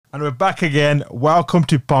And we're back again. Welcome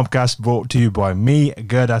to Pumpcast, brought to you by me,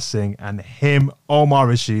 Gurdas Singh, and him, Omar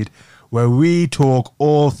Rashid, where we talk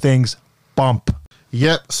all things bump.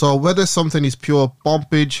 Yep, so whether something is pure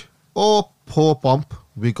bumpage or poor bump,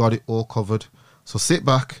 we got it all covered. So sit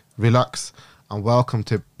back, relax, and welcome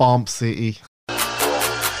to Bump City.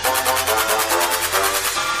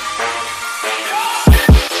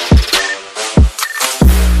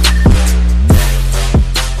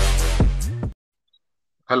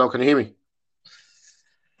 Hello, can you hear me?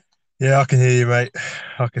 Yeah, I can hear you, mate.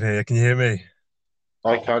 I can hear you. Can you hear me?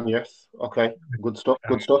 I can, yes. Okay, good stuff,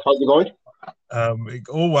 good stuff. How's it going?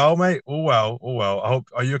 All well, mate. All well, all well. I hope.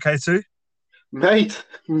 Are you okay too? Mate,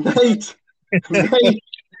 mate.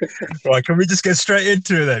 Right, can we just get straight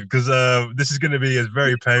into it then? Because this is going to be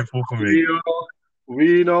very painful for me.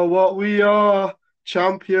 We know what we are,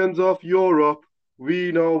 champions of Europe.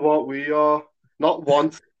 We know what we are. Not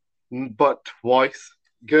once, but twice.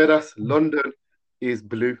 Gerdas, London is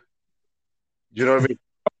blue. Do you know what I mean?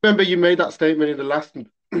 I remember you made that statement in the last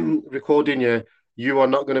recording. Yeah, you are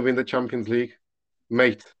not going to win the Champions League,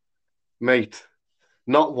 mate. Mate,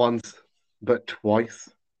 not once, but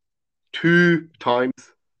twice, two times.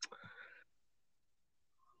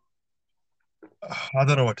 I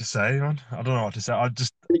don't know what to say, man. I don't know what to say. I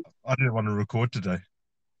didn't want to record today.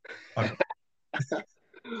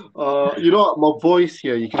 You know what? My voice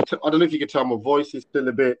here. I don't know if you can tell. My voice is still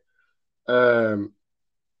a bit. Um,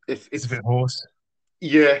 It's a bit hoarse.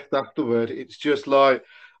 Yeah, that's the word. It's just like.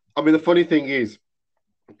 I mean, the funny thing is,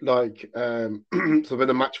 like, so when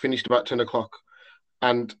the match finished about 10 o'clock,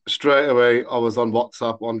 and straight away I was on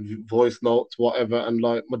WhatsApp, on voice notes, whatever, and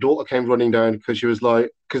like my daughter came running down because she was like,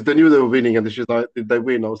 because they knew they were winning, and she was like, "Did they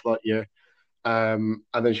win?" I was like, "Yeah." And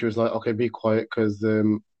then she was like, "Okay, be quiet, because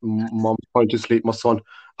mom's trying to sleep, my son."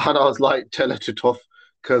 And I was like, "Tell her to tough,"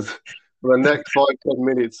 because for the next 5, 10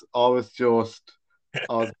 minutes, I was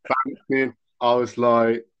bouncing, I was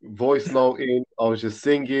like voice noting, I was just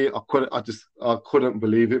singing. I couldn't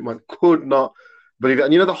believe it, man. Could not believe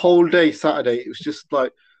it. And the whole day, Saturday, it was just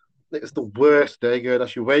like it's the worst day, girl.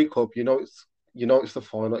 As you wake up, it's the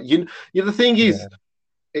final. The thing is, Yeah.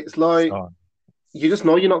 it's like So, you just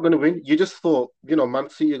know you're not going to win. You just thought, Man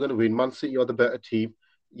City are going to win. Man City are the better team.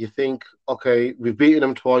 You think, okay, we've beaten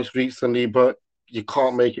them twice recently, but you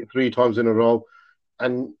can't make it three times in a row.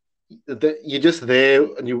 And you're just there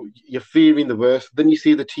and you're fearing the worst. Then you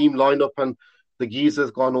see the team line up and the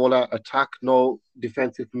geezer's gone all out attack, no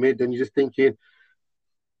defensive mid, and you're thinking,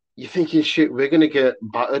 shit, we're gonna get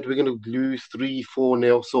battered, we're gonna lose 3-4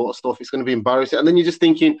 nil sort of stuff. It's gonna be embarrassing. And then you're just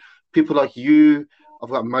thinking, people like you, I've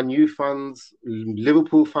got Man U fans,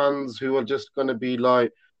 Liverpool fans who are just gonna be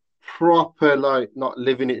like proper like not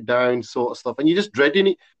living it down sort of stuff. And you're just dreading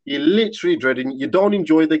it. You're literally dreading it. You don't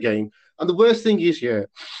enjoy the game. And the worst thing is, yeah,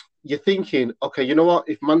 you're thinking, okay, you know what?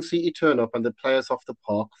 If Man City turn up and the players off the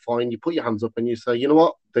park, fine. You put your hands up and you say, you know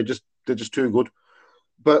what? They're just too good.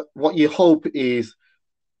 But what you hope is,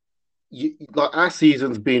 like our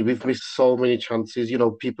season's been, we've missed so many chances.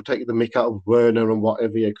 People take the mick out of Werner and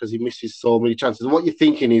whatever, yeah, because he misses so many chances. And what you're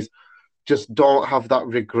thinking is, just don't have that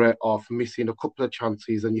regret of missing a couple of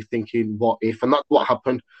chances, and you're thinking, what if? And that's what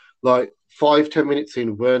happened. Like 5-10 minutes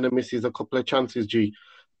in, Werner misses a couple of chances,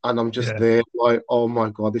 and I'm just yeah. there like, oh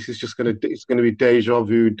my god, this is just it's gonna be deja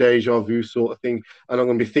vu sort of thing, and I'm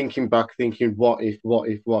gonna be thinking back, thinking, what if,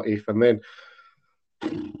 and then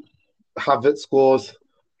Havertz scores,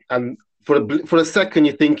 and for a second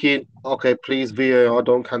you're thinking, okay, please VAR,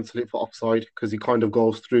 don't cancel it for offside, because he kind of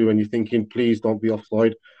goes through, and you're thinking, please don't be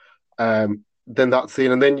offside. Then that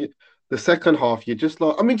scene, and then the second half, you're just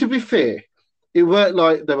like, I mean, to be fair, it weren't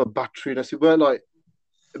like they were battering us. It weren't like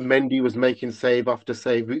Mendy was making save after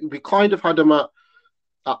save. We kind of had him at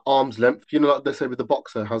arm's length, like they say with the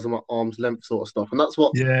boxer, has him at arm's length sort of stuff. And that's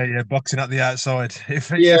what, Yeah, boxing at the outside. It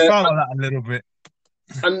yeah. felt like that a little bit.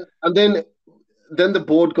 And then the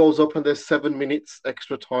board goes up and there's 7 minutes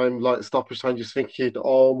extra time, like stoppage time, just thinking,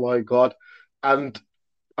 oh my God. And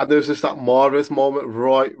there's just that Mahrez moment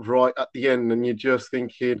right at the end, and you're just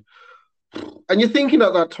thinking, and you're thinking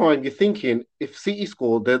at that time, you're thinking, if City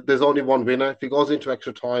scored, there's only one winner. If it goes into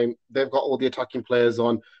extra time, they've got all the attacking players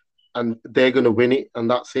on, and they're going to win it, and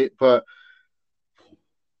that's it. But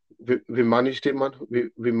we managed it, man.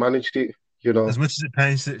 We managed it, As much as it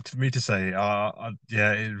pains to me to say,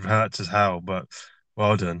 yeah, it hurts as hell. But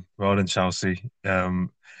well done, Chelsea. You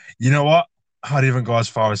know what? I'd even go as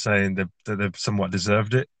far as saying that they've somewhat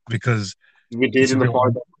deserved it, because We did it's a in the real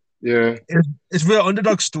final. Yeah. it's a real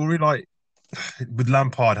underdog story. Like with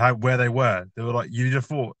Lampard, where they were like, you'd have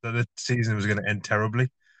thought that the season was going to end terribly,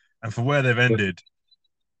 and for where they've ended,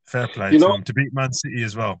 Fair play You to know, him to beat Man City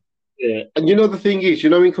as well. yeah. And you know the thing is,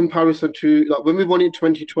 in comparison to like when we won in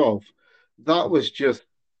 2012, that was just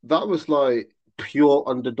that was like pure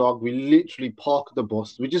underdog. We literally parked the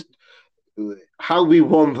bus. We just how we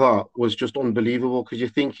won that was just unbelievable because you're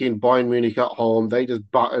thinking Bayern Munich at home, they just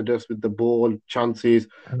battered us with the ball chances,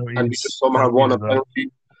 and we just somehow won Penalties a as well.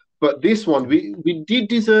 penalty. But this one, we did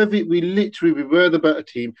deserve it. We were the better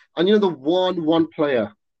team. And the one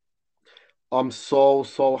player I'm so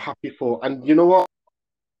happy for. And you know what?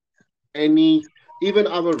 Any Even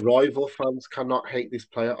our rival fans cannot hate this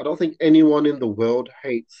player. I don't think anyone in the world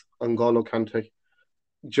hates N'Golo Kante.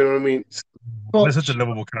 Do you know what I mean? They're such a Such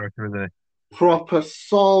lovable character, isn't he? proper,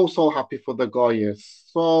 so happy for the guy. Yes,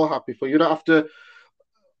 so happy for you. Don't have to.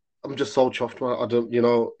 I'm just so chuffed, man. I don't.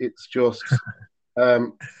 It's just.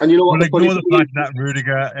 And you know what We'll the funny ignore the thing fact that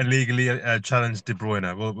Rudiger illegally challenged De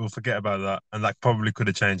Bruyne. We'll forget about that, and that probably could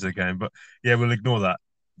have changed the game. But yeah, we'll ignore that.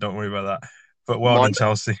 Don't worry about that. But well is done,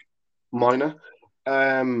 Chelsea. minor.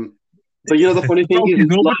 But the funny The thing is,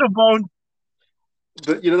 trophy's Alberto.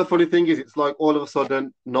 it's like all of a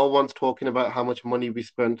sudden, no one's talking about how much money we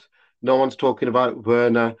spent. No one's talking about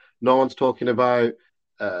Werner. No one's talking about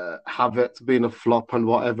Havertz being a flop and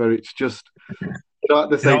whatever. It's just,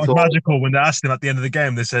 they You know, say it it's was all. magical when they asked him at the end of the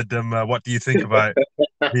game. They said, "What do you think about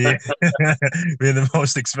being, being the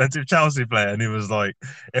most expensive Chelsea player?" And he was like,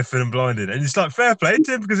 "Effing and blinded." And it's like fair play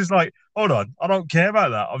to him because it's like, hold on, I don't care about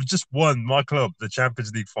that. I've just won my club the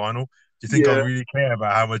Champions League final. Do you think I Yeah, really care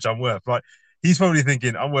about how much I'm worth? Like, he's probably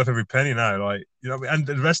thinking I'm worth every penny now. Like, you know, what I mean?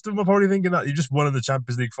 And the rest of them are probably thinking that you just won in the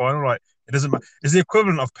Champions League final. Like, it doesn't matter. It's the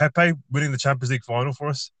equivalent of Pepe winning the Champions League final for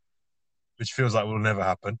us, which feels like will never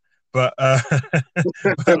happen. But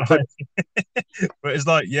but like, but it's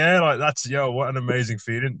like, yeah, like that's what an amazing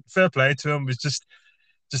feeling. Fair play to him. It's just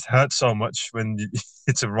hurts so much when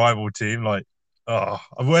it's a rival team. Like, oh,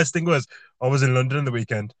 the worst thing was I was in London the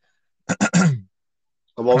weekend, and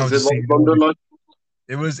and what I was was it? just What was seeing all London these. like?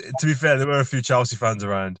 It was, to be fair, there were a few Chelsea fans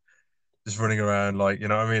around, just running around, like, you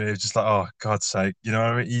know what I mean? It's just like, oh, God's sake, you know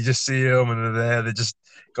what I mean? You just see them and they're just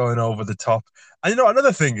going over the top. And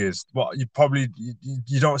another thing is what you probably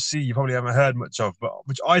you don't see, you probably haven't heard much of, but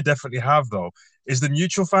which I definitely have though, is the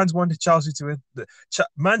neutral fans wanted Chelsea to win.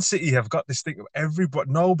 Man City have got this thing of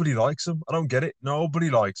everybody, nobody likes them. I don't get it. Nobody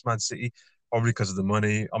likes Man City, probably because of the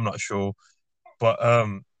money. I'm not sure, but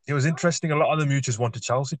it was interesting. A lot of them you just wanted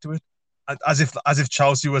Chelsea to win, as if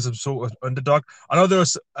Chelsea was some sort of underdog. I know there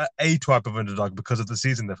was a type of underdog because of the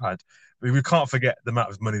season they've had. We can't forget the amount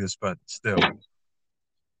of money they spent. Still,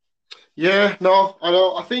 Yeah, no, I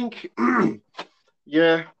know. I think,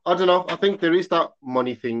 yeah, I don't know. I think there is that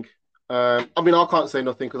money thing. I mean, I can't say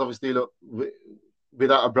nothing because obviously, look,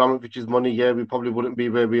 without Abramovich's money, yeah, we probably wouldn't be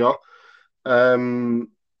where we are. Um,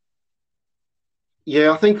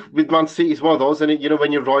 yeah, I think with Man City is one of those, and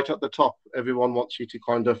when you're right at the top, everyone wants you to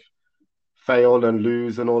kind of fail and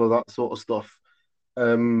lose and all of that sort of stuff.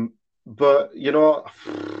 But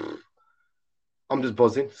I'm just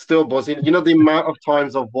buzzing, still buzzing. The amount of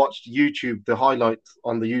times I've watched YouTube, the highlights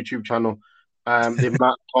on the YouTube channel, the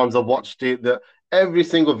amount of times I've watched it, that every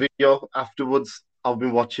single video afterwards, I've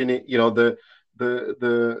been watching it. The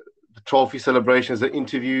the trophy celebrations, the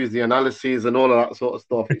interviews, the analyses, and all of that sort of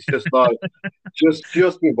stuff. It's just like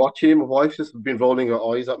just been watching it. My wife's just been rolling her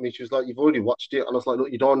eyes at me. She was like, "You've already watched it," and I was like,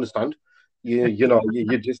 "Look, you don't understand.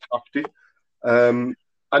 You just have to."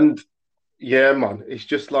 And yeah, man, it's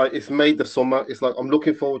just like it's made the summer. It's like I'm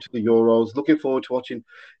looking forward to the Euros, looking forward to watching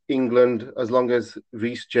England as long as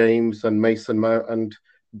Reece James and Mason Mount and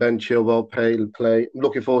Ben Chilwell play. I'm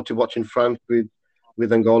looking forward to watching France with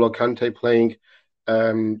N'Golo Kante playing,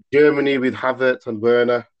 Germany with Havertz and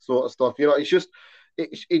Werner sort of stuff.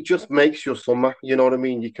 It just makes your summer. You know what I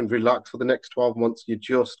mean? You can relax for the next 12 months. You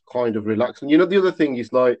just kind of relax. And the other thing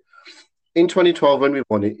is like in 2012 when we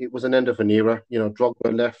won it, it was an end of an era.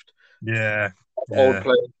 Drogba left, yeah, old yeah,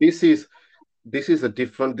 players. This is a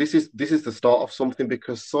different. This is the start of something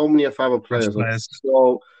because so many of our fresh players are players.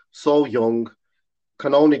 so young,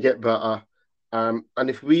 can only get better. And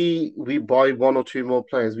if we buy one or two more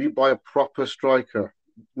players, we buy a proper striker.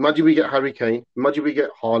 Imagine we get Harry Kane. Imagine we get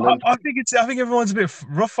Haaland. I think everyone's a bit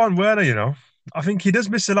rough on Werner. I think he does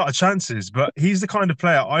miss a lot of chances, but he's the kind of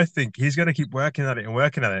player I think he's going to keep working at it and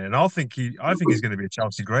working at it. And I think he's going to be a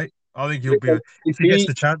Chelsea great. I think he'll be If if he gets he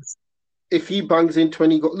the chance. if he bangs in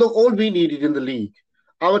 20 goals, look, all we needed in the league,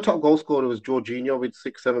 our top goal scorer was Jorginho with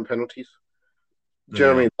 6, 7 penalties. Do There you you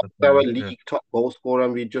know what I go. mean? That's That's our yeah. league top goal scorer,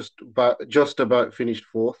 and we just about finished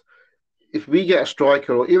fourth. If we get a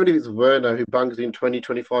striker, or even if it's Werner who bangs in 20,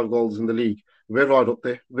 25 goals in the league, we're right up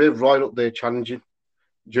there. We're right up there challenging.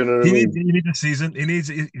 Do you know what I mean? He needs a season.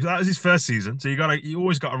 That was his first season, so you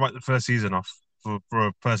always got to write the first season off for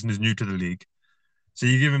a person who's new to the league. So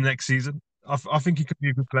you give him next season. I think he could be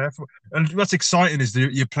a good player. And what's exciting is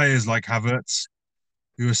your players like Havertz,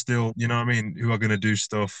 who are still, you know what I mean, who are going to do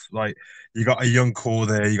stuff. Like you got a young core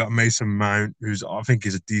there. You got Mason Mount, who's I think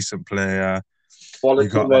is a decent player. You Quality,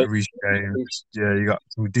 got like mate. Reece James. Yeah, you got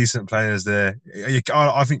some decent players there.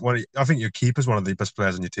 I think your keeper's one of the best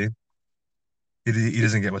players on your team. He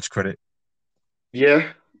doesn't get much credit. Yeah,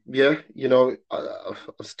 yeah. I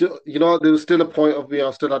still, there was still a point of me. I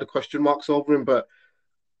still had a question marks over him, but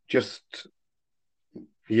just,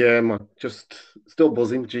 yeah, man, just still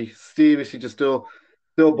buzzing. Gee, seriously, just still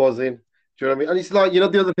buzzing. Do you know what I mean? And it's like, the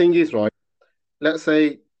other thing is, right? Let's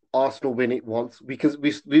say Arsenal win it once because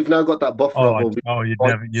we've now got that buffer of, well,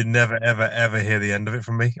 You'd never, ever, ever hear the end of it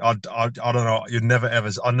from me. I don't know. You'd never, ever,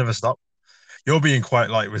 I'd never stop. You're being quite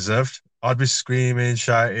like reserved. I'd be screaming,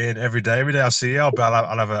 shouting every day. Every day I see you, I'll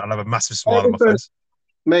have a massive smile on my face.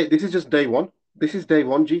 mate, this is just day one. This is day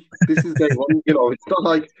one, G. This is day one. It's not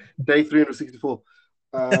like day 364.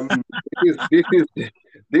 This is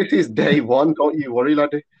this is day one. Don't you worry,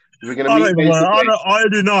 laddie. We're gonna I don't meet even face to want. face. I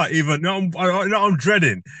do not even. No, I'm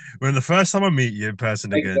dreading when the first time I meet you in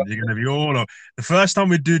person again. You're Exactly. gonna be all over. The first time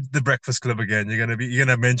we do the Breakfast Club again, you're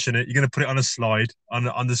gonna mention it. You're gonna put it on a slide on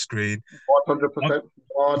the screen. 100%.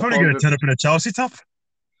 I'm probably gonna 100. turn up in a Chelsea top.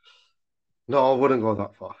 No, I wouldn't go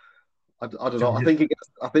that far. I don't know. Yeah,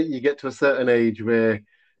 I think you get to a certain age where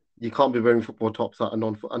you can't be wearing football tops at a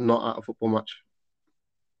non and not at a football match.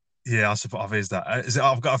 I suppose is that.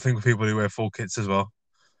 I've got to think of people who wear full kits as well.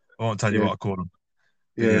 I won't tell you Yeah, what I call them.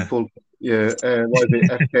 But yeah, yeah, full. Yeah, what is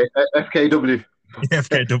it? FKW.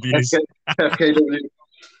 FKWs. FKW.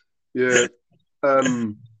 Yeah.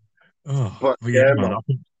 Um, Oh, but but yeah, yeah, man. man. I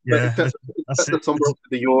think But yeah, it's that's set the it. summer up for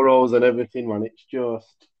the Euros and everything, man. It's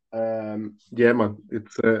just, yeah, man.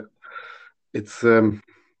 It's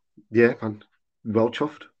yeah, man. Well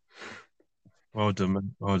chuffed. Well done,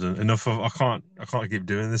 man. Well done. Enough of. I can't keep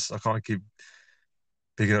doing this. I can't keep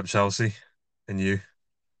picking up Chelsea and you.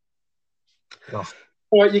 Oh,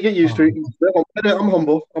 All right, you get used to it. oh. I'm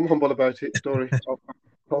humble. I'm humble about it. Story.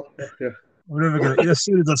 Yeah. I'm never gonna. As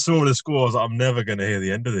soon as I saw the score, I was like, I'm never gonna hear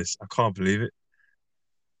the end of this. I can't believe it.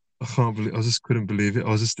 I can't believe. I just couldn't believe it. I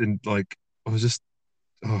was just in like. I was just.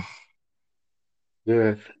 Oh,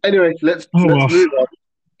 Yeah. Anyway, oh let's well. move on.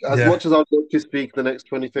 As Yeah. much as I'd love to speak the next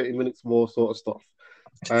 20, 30 minutes more sort of stuff.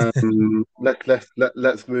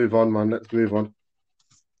 Let's move on, man. Let's move on.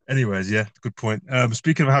 Anyways, yeah, good point.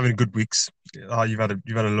 Speaking of having good weeks, you've had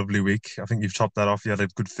a lovely week. I think you've chopped that off. You had a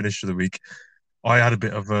good finish to the week. I had a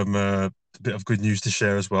bit of good news to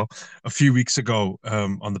share as well. A few weeks ago,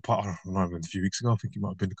 on the pod, I don't know, a few weeks ago, I think it might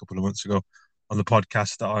have been a couple of months ago, on the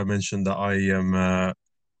podcast that I mentioned that I am,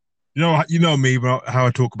 you know me, about how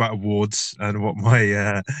I talk about awards and what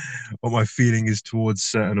my feeling is towards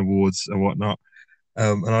certain awards and whatnot.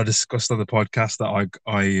 And I discussed on the podcast that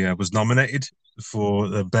I was nominated for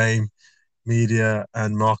the BAME Media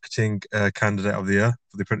and Marketing Candidate of the Year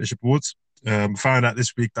for the Apprenticeship Awards. Found out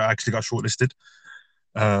this week that I actually got shortlisted.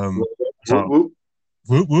 Um, Whoop, so whoop.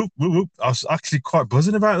 whoop, whoop, whoop, whoop. I was actually quite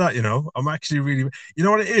buzzing about that. I'm actually really, you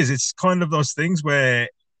know what it is? It's kind of those things where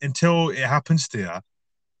until it happens to you,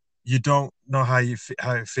 you don't know how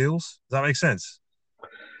it feels. Does that make sense?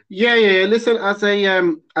 Yeah, yeah, yeah. Listen, as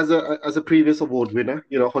a previous award winner,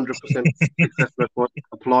 100% success record,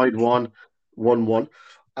 applied one, won one.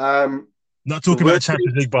 Um, Not the talking about the worst thing,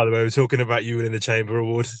 Champions League, by the way. We're talking about you winning the Chamber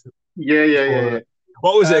Award. yeah, yeah, yeah, For, yeah.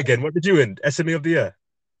 what was it Uh, again? What did you win? SME of the Year?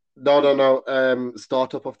 no, no, no.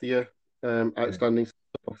 Startup of the year, Yeah. outstanding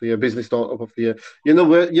startup of the year, business startup of the year.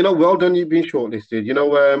 Well done. You've been shortlisted.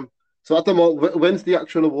 So at the moment, when's the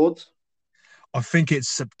actual awards? I think it's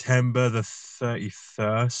September the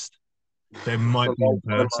 31st. So it That's a might be long in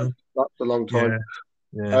time, man. person. That's a long time.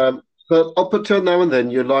 Yeah, yeah, So up until now and then,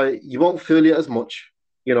 you won't feel it as much.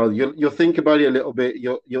 You'll think about it a little bit.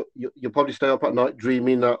 You'll probably stay up at night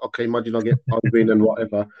dreaming that, okay, imagine I win and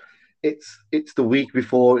whatever. It's the week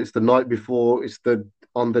before, it's the night before, it's the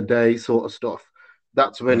on the day sort of stuff.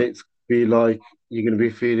 That's when yeah, it's be like you're gonna be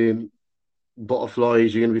feeling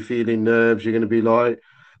butterflies, you're gonna be feeling nerves, you're gonna be like,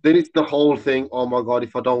 then it's the whole thing. Oh my god,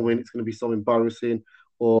 if I don't win, it's gonna be so embarrassing.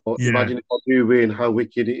 Or yeah, imagine if I do win, how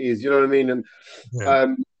wicked it is. You know what I mean? And yeah.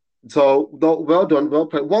 um, well done, well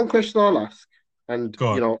played. One question I'll ask, and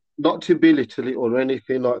Go on. not to belittle it or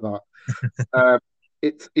anything like that. Um,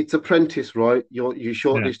 it's apprentice, right? You Yeah.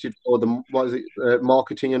 shortlisted for the what is it?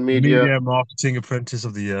 Marketing and media. Media Marketing Apprentice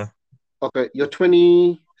of the Year, Okay, you're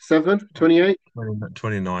 27, 28.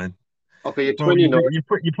 29. Okay, you're Bro, 29.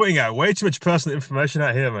 you're putting out way too much personal information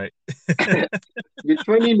out here, mate. You're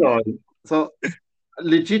 29. So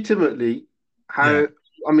legitimately, Yeah. how?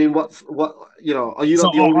 I mean, what? Are you So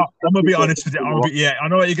not the only I'm gonna be person honest with you. in the world? Yeah, I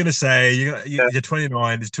know what you're gonna say. Yeah. You're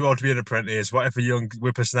 29. It's too old to be an apprentice. What if a young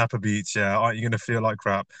whippersnapper beats you? Aren't you gonna feel like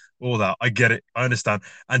crap? All that. I get it. I understand.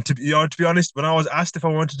 And to be honest, when I was asked if I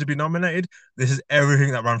wanted to be nominated, this is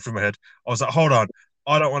everything that ran through my head. I was like, hold on.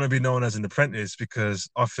 I don't want to be known as an apprentice because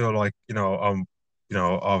I feel like I'm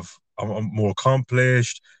more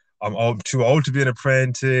accomplished. I'm too old to be an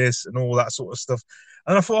apprentice and all that sort of stuff.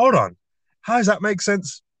 And I thought, hold on, how does that make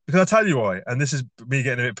sense? Because I tell you why, and this is me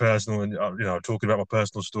getting a bit personal and talking about my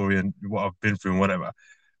personal story and what I've been through and whatever.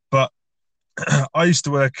 But I used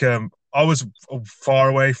to work. I was far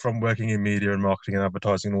away from working in media and marketing and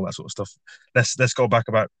advertising and all that sort of stuff. Let's go back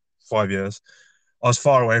about 5 years. I was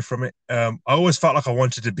far away from it. I always felt like I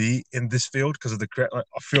wanted to be in this field because of I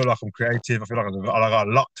feel like I'm creative. I feel like I got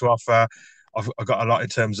a lot to offer. I've got a lot in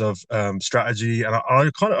terms of strategy, and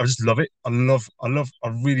I just love it. I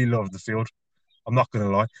really love the field. I'm not gonna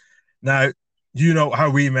lie. Now, you know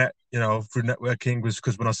how we met, through networking was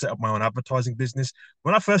because when I set up my own advertising business,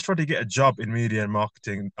 when I first tried to get a job in media and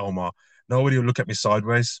marketing, Omar, nobody would look at me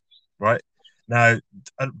sideways, right? Now,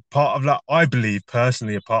 a part of that, I believe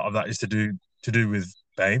personally, a part of that is to do with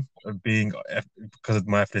BAME, of being because of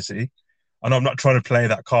my ethnicity. And I'm not trying to play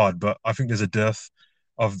that card, but I think there's a dearth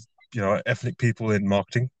of ethnic people in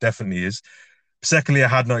marketing. Definitely is. Secondly, I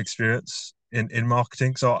had no experience in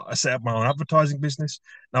marketing, so I set up my own advertising business.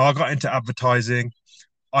 Now I got into advertising.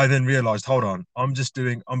 I then realized, hold on, I'm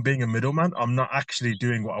being a middleman. I'm not actually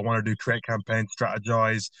doing what I want to do: create campaigns,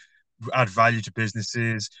 strategize, add value to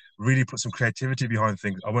businesses, really put some creativity behind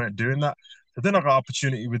things. I weren't doing that. So then I got an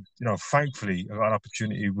opportunity with, thankfully, I got an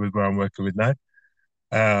opportunity with where I'm working with now,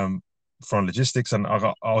 um, from logistics, and I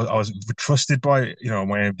was trusted by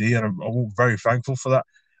my MD, and I'm very thankful for that.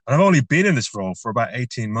 And I've only been in this role for about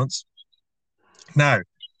 18 months now.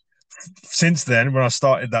 Since then, when I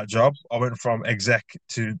started that job, I went from exec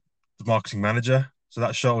to the marketing manager. So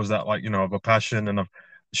that shows that, like, I have a passion and I've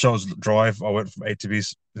shows drive. I went from A to B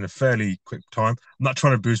in a fairly quick time. I'm not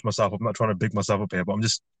trying to boost myself up. I'm not trying to big myself up here, but I'm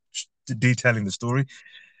just detailing the story.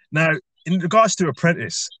 Now, in regards to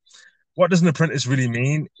apprentice, what does an apprentice really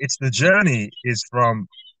mean? It's the journey is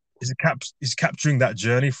capturing that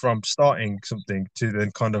journey from starting something to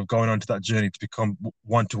then kind of going on to that journey to become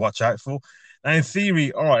one to watch out for. Now, in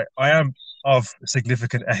theory, all right, I am of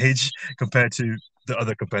significant age compared to the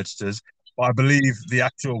other competitors, but I believe the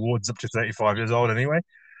actual award's up to 35 years old anyway.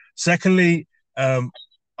 Secondly, um,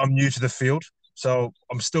 I'm new to the field, so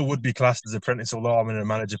I'm still would be classed as an apprentice, although I'm in a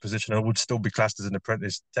manager position. I would still be classed as an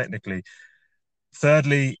apprentice technically.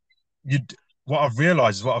 Thirdly, you what I've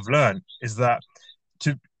realized is what I've learned is that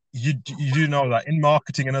to you do know that in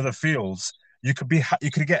marketing and other fields, you could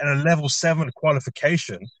get a level 7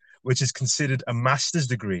 qualification, which is considered a master's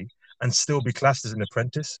degree, and still be classed as an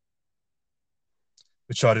apprentice,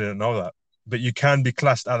 which I didn't know that. But you can be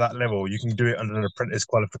classed at that level. You can do it under an apprentice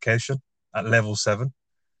qualification at level 7,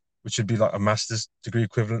 which would be like a master's degree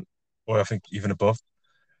equivalent, or I think even above.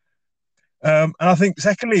 And I think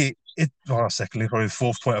secondly, probably the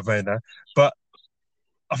fourth point I've made now, but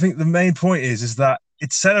I think the main point is that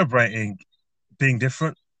it's celebrating being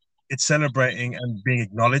different. It's celebrating and being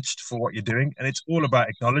acknowledged for what you're doing, and it's all about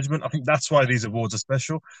acknowledgement. I think that's why these awards are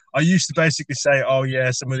special. I used to basically say, "Oh yeah,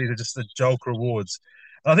 some of these are just the Joker awards,"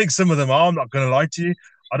 and I think some of them are. I'm not going to lie to you.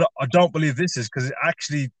 I don't believe this is because it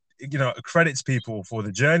actually, accredits people for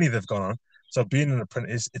the journey they've gone on. So being an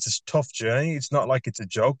apprentice, it's a tough journey. It's not like it's a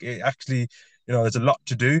joke. It actually, there's a lot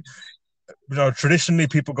to do. Traditionally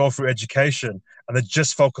people go through education and they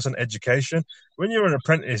just focus on education. When you're an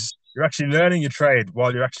apprentice, you're actually learning your trade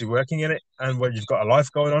while you're actually working in it and when you've got a life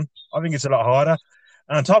going on. I think it's a lot harder.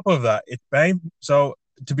 And on top of that, it's BAME. So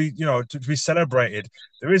to be celebrated,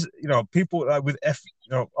 there is, people with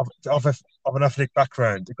of an ethnic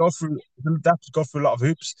background, they have to go through a lot of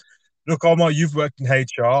hoops. Look, Omar, you've worked in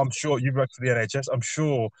HR. I'm sure you've worked for the NHS. I'm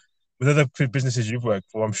sure with other businesses you've worked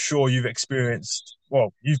for, I'm sure you've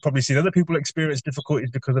probably seen other people experience difficulties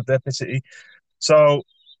because of their ethnicity. So,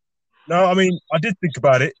 no, I mean, I did think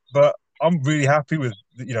about it, but I'm really happy with,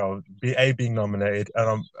 being nominated,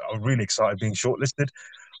 and I'm really excited being shortlisted.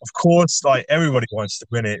 Of course, like everybody wants to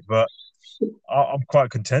win it, but I'm quite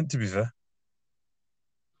content to be fair.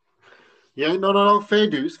 Yeah, no, no, no. Fair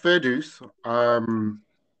dues, fair dues.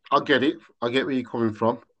 I get it. I get where you're coming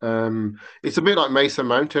from. It's a bit like Mason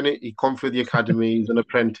Mount, is it? He come through the academy, he's an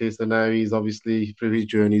apprentice, and now he's obviously through his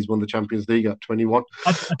journey, he's won the Champions League at 21.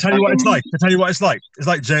 I tell you what it's Um, like. I tell you what it's like. It's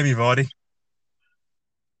like Jamie Vardy.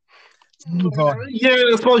 Yeah,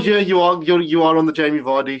 I suppose yeah, you are on the Jamie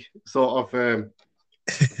Vardy sort of journey.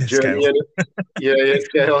 Scale. Yeah, yeah,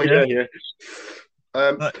 scale, Yeah. yeah, yeah.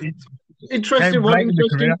 Um, It's interesting. came One late in the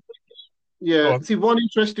career. interesting. Go Yeah. on. See, one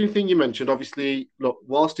interesting thing you mentioned. Obviously, look,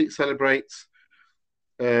 whilst it celebrates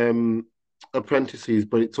um, apprentices,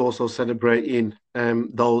 but it's also celebrating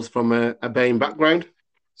those from a BAME background.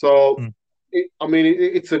 So, Mm. I mean,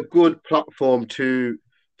 it's a good platform to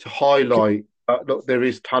highlight. Look, there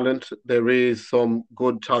is talent. There is some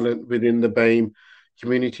good talent within the BAME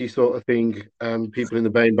community, sort of thing. People in the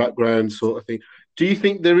BAME background, sort of thing. Do you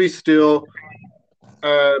think there is still?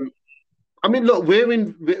 Um, I mean, look,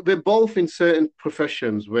 we're both in certain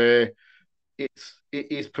professions where it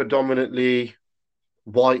is predominantly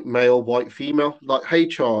white male, white female. Like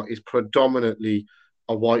HR is predominantly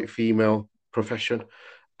a white female profession.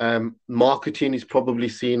 Marketing is probably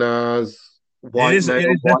seen as It white is. It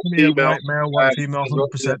male, is white definitely a female. white male, white female, As well.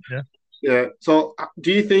 Yeah, 100%. Yeah. yeah. So,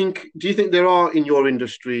 do you think there are in your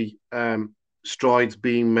industry strides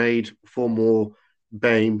being made for more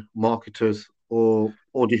BAME marketers, or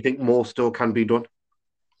do you think more still can be done?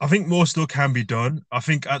 I think more still can be done. I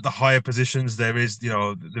think at the higher positions there is,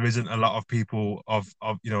 there isn't a lot of people of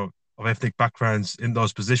ethnic backgrounds in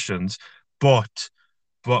those positions, but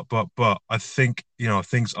but I think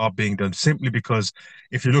things are being done simply because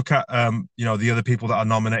if you look at the other people that are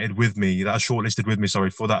nominated with me, that are shortlisted with me,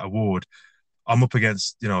 sorry, for that award, I'm up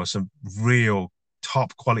against some real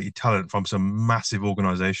top quality talent from some massive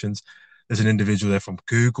organizations. There's an individual there from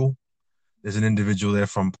Google. There's an individual there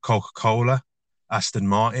from Coca-Cola, Aston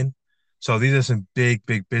Martin. So these are some big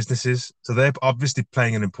businesses. So they're obviously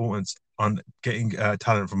playing an importance on getting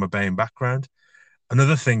talent from a BAME background.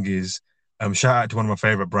 Another thing is, shout out to one of my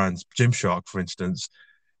favorite brands, Gymshark, for instance.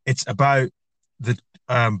 It's about the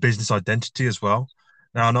business identity as well.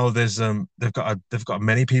 Now I know they've got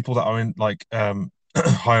many people that are in like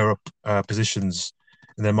higher up positions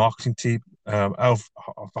in their marketing team. I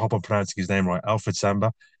hope I'm pronouncing his name right. Alfred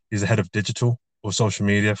Samba. He's the head of digital or social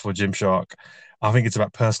media for Gymshark. I think it's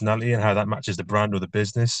about personality and how that matches the brand or the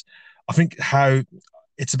business. I think how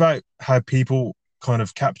it's about how people kind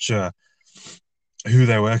of capture who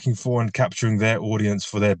they're working for and capturing their audience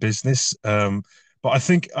for their business. But I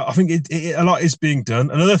think a lot is being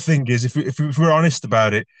done. Another thing is, if we're honest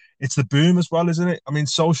about it, it's the boom as well, isn't it? I mean,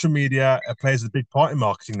 social media plays a big part in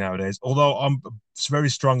marketing nowadays. Although I'm very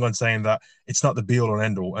strong on saying that it's not the be all and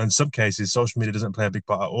end all. And in some cases, social media doesn't play a big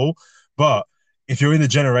part at all. But if you're in the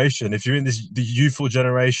generation, if you're in the youthful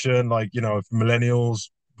generation, like millennials,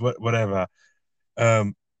 whatever,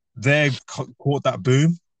 um, they've caught that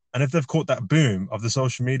boom, and if they've caught that boom of the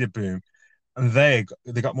social media boom, and they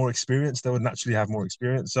got more experience, they would naturally have more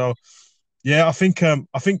experience. So, yeah, I think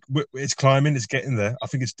it's climbing, it's getting there. I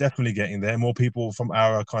think it's definitely getting there. More people from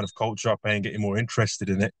our kind of culture are playing, getting more interested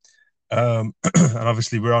in it. And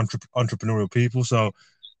obviously we're entrepreneurial people, so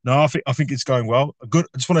no, I think it's going well. Good.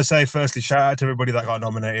 I just want to say firstly, shout out to everybody that got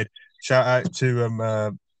nominated. Shout out to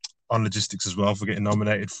on logistics as well for getting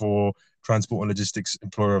nominated for Transport and Logistics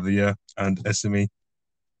Employer of the Year and SME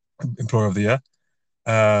Employer of the Year.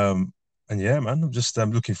 And yeah, man, I'm just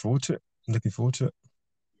looking forward to it. I'm looking forward to it.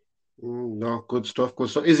 No, good stuff. Good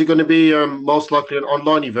stuff. Is it going to be most likely an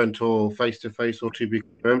online event or face to face or to be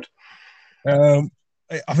confirmed? Um,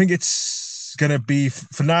 I think it's gonna be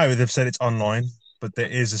for now. They've said it's online, but there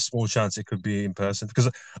is a small chance it could be in person because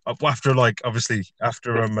after like obviously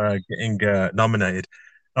after I'm getting nominated,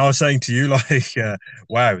 I was saying to you like,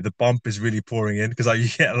 wow, the bump is really pouring in because like you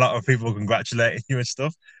get a lot of people congratulating you and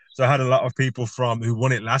stuff. So I had a lot of people from who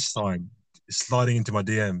won it last time sliding into my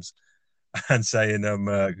DMs and saying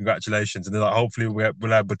congratulations, and they're like, hopefully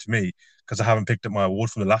we'll able to meet because I haven't picked up my award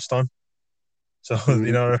from the last time. So you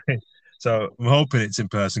Mm. know what I mean. So I'm hoping it's in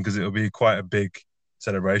person because it'll be quite a big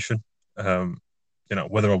celebration. Um,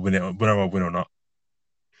 whether I win it, whether I win or not.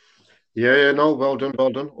 Yeah, yeah, no, well done,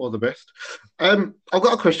 well done. All the best. I've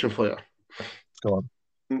got a question for you. Go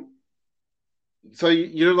on. So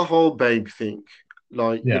you know the whole babe thing,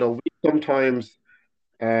 like Yeah. we sometimes,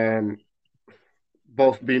 um,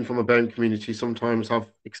 both being from a BAME community, sometimes have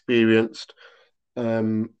experienced,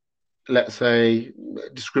 um, let's say,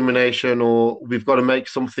 discrimination, or we've got to make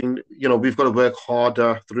something, we've got to work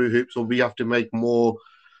harder through hoops, or we have to make more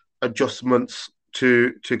adjustments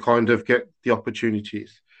to kind of get the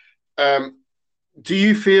opportunities. Um, do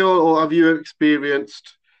you feel, or have you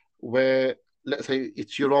experienced where, let's say,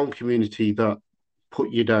 it's your own community that put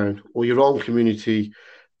you down, or your own community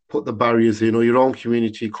put the barriers in, or your own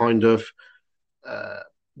community kind of uh,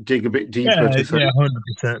 dig a bit deeper Yeah, to say, yeah,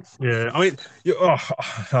 100%. Yeah, I mean, you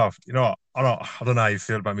know what? I don't know how you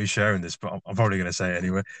feel about me sharing this, but I'm probably going to say it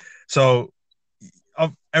anyway. So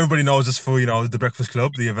everybody knows us for the Breakfast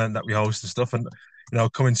Club, the event that we host and stuff, and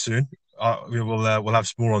coming soon. We'll have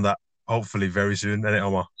some more on that hopefully very soon. And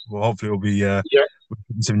Omar, well, hopefully Yeah. we'll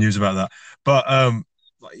some news about that. But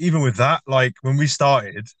like, even with that, like when we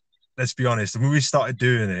started, let's be honest, when we started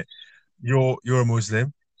doing it, you're a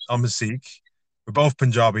Muslim, I'm a Sikh. We're both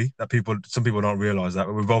Punjabi. Some people don't realize that,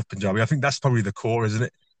 but we're both Punjabi. I think that's probably the core, isn't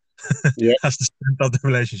it? Yeah. That's the strength of the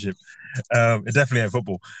relationship. It definitely ain't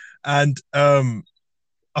football. And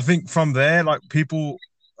I think from there, like people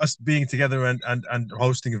us being together and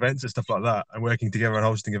hosting events and stuff like that, and working together and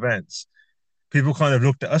hosting events, people kind of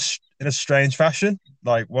looked at us in a strange fashion,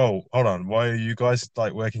 like, "Whoa, hold on, why are you guys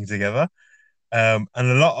like working together?" And a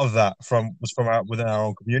lot of that was from within our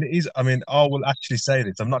own communities. I mean, I will actually say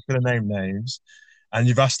this. I'm not going to name names, and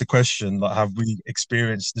you've asked the question, like, have we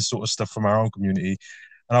experienced this sort of stuff from our own community?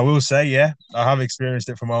 And I will say, yeah, I have experienced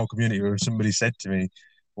it from my own community where somebody said to me,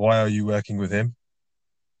 "Why are you working with him?"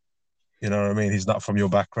 You know what I mean? He's not from your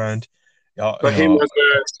background. Yeah, But him as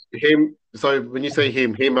him. So when you say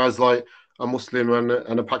him as like a Muslim and a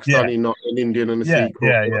yeah, Pakistani, not an Indian and a yeah, Sikh.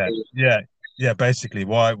 yeah, yeah, yeah, yeah. Basically,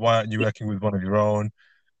 why aren't you working with one of your own?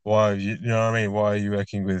 Why you know what I mean? Why are you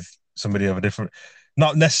working with somebody of a different,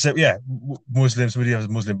 not necessarily, yeah, Muslim, somebody who has a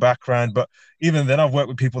Muslim background, but even then, I've worked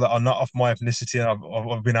with people that are not of my ethnicity,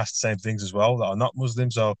 and I've been asked the same things as well that are not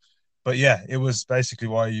Muslim. So, but yeah, it was basically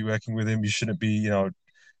why are you working with him? You shouldn't be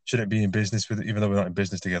in business with, even though we're not in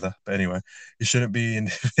business together. But anyway, you shouldn't be in,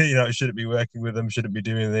 you shouldn't be working with them. Shouldn't be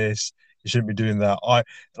doing this. You shouldn't be doing that.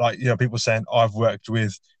 People saying I've worked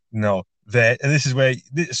with, there, and this is where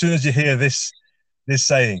as soon as you hear this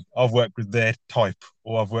saying, I've worked with their type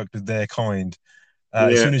or I've worked with their kind.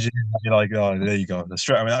 As Yeah. soon as you hear that, you're like, oh, there you go. That's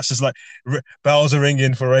straight. I mean, that's just like bells are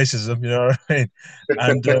ringing for racism. You know what I mean?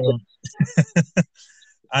 And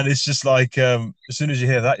and it's just like as soon as you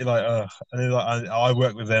hear that, you're like, and they're like, I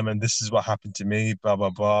work with them, and this is what happened to me, blah blah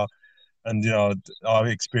blah, and I've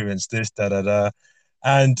experienced this, da da da,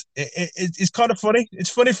 and it's kind of funny. It's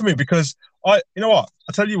funny for me because you know what?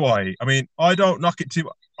 I'll tell you why. I mean, I don't knock it too.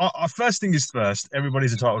 First thing is first.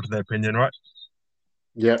 Everybody's entitled to their opinion, right?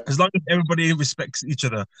 Yeah. As long as everybody respects each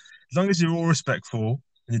other, as long as you're all respectful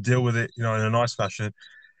and you deal with it, in a nice fashion,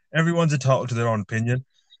 everyone's entitled to their own opinion.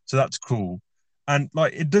 So that's cool. And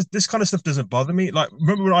like it does, this kind of stuff doesn't bother me. Like,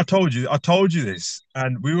 remember when I told you this,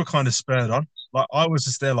 and we were kind of spurred on. Like, I was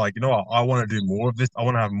just there, like, you know what? I want to do more of this. I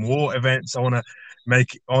want to have more events. I want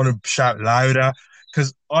to shout louder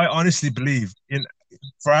because I honestly believe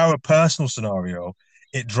for our personal scenario,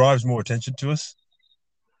 it drives more attention to us.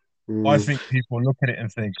 I Mm. think people look at it and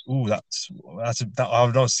think, "Ooh,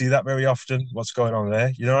 I don't see that very often. What's going on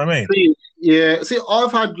there?" You know what I mean? Yeah. See,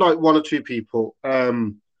 I've had like one or two people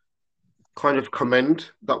kind of commend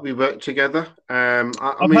that we work together. I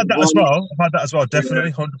I've had mean, that as one, well. I've had that as well. yeah,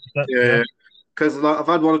 Definitely, 100%. Yeah, yeah, because like I've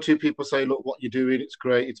had one or two people say, "Look, what you're doing, it's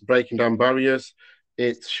great. It's breaking down barriers.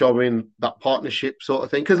 It's showing that partnership sort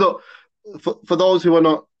of thing." Because look, for those who are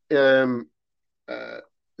not uh,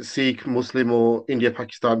 Sikh, Muslim, or India,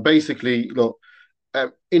 Pakistan, basically, look,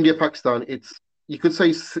 India, Pakistan, you could say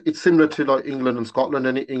it's similar to like England and Scotland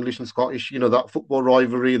and English and Scottish, that football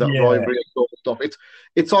rivalry, that yeah, rivalry and sort of stuff.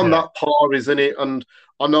 It's on yeah, that par, isn't it? And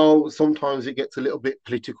I know sometimes it gets a little bit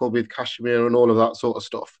political with Kashmir and all of that sort of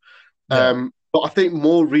stuff. yeah. But I think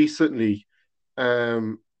more recently,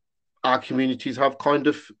 um, our communities have kind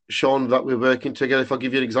of shown that we're working together. If I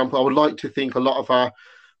give you an example, I would like to think a lot of our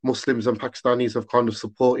Muslims and Pakistanis have kind of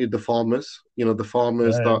supported the farmers, the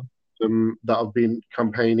farmers Yeah, that have been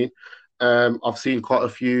campaigning. I've seen quite a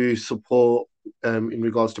few support in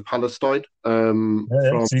regards to Palestine yeah.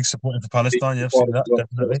 from Sikh supporting for Palestine. Yeah, I've seen that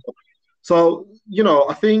definitely. so,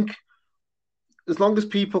 I think as long as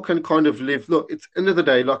people can kind of live, look, it's end of the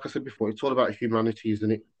day, like I said before, it's all about humanity,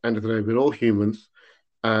 isn't it? End of the day, we're all humans.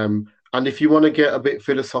 And if you want to get a bit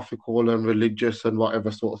philosophical and religious and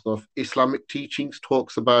whatever sort of stuff, Islamic teachings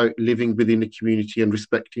talks about living within the community and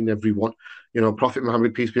respecting everyone. Prophet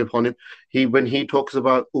Muhammad, peace be upon him, when he talks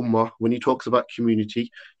about ummah, when he talks about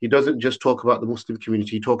community, he doesn't just talk about the Muslim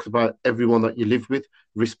community. He talks about everyone that you live with,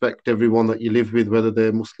 respect everyone that you live with, whether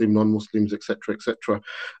they're Muslim, non-Muslims, etc., etc.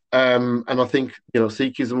 And I think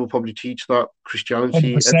Sikhism will probably teach that, Hundred Christianity,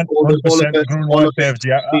 and percent, all, hundred all of percent. it, Guru all Nanak of it. Dev Ji.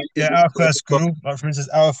 Yeah, our first guru, like for instance,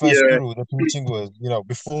 our first Yeah, guru, the teaching was,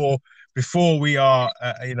 before we are,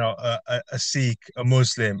 a Sikh, a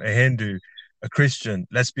Muslim, a Hindu, a Christian,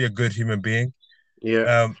 let's be a good human being.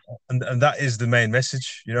 yeah, Um, and that is the main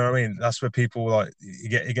message. You know what I mean? That's where people like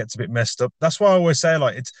it gets a bit messed up. That's why I always say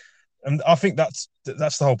like And I think that's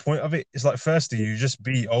the whole point of it. It's like, firstly, you just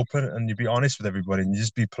be open and you be honest with everybody, and you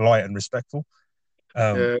just be polite and respectful.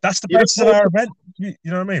 Yeah, That's the you know, basis of our event. You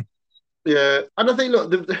know what I mean? yeah, and I think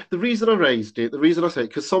look, the reason I raised it, the reason I say it,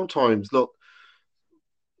 because sometimes look,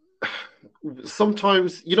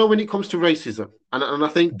 sometimes when it comes to racism, and I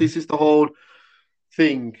think this is the whole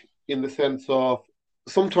thing in the sense of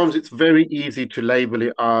sometimes it's very easy to label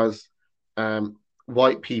it as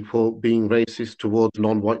white people being racist towards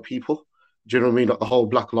non-white people. Do you know what I mean? Like the whole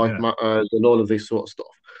Black Lives Yeah, Matter and all of this sort of stuff.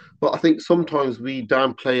 But I think sometimes we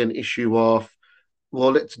downplay an issue of,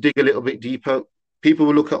 well, let's dig a little bit deeper. People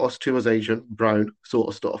will look at us too as Asian, brown sort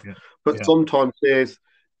of stuff. yeah, But yeah, sometimes there's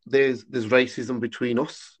racism between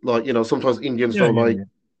us. Like, sometimes Indians yeah, don't yeah, like yeah.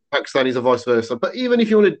 Pakistanis or vice versa. But even if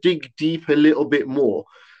you want to dig deep a little bit more,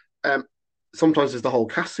 um, sometimes there's the whole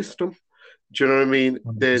caste system. Do you know what I mean?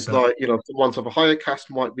 There's 100%. like, someone of a higher caste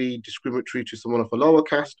might be discriminatory to someone of a lower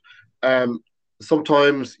caste. Um,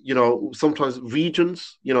 sometimes, sometimes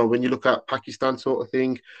regions, when you look at Pakistan sort of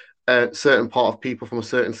thing, a certain part of people from a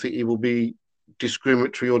certain city will be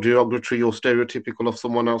discriminatory or derogatory or stereotypical of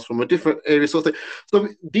someone else from a different area sort of thing. So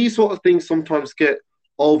these sort of things sometimes get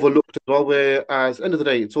overlooked as well, whereas end of the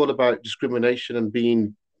day, it's all about discrimination and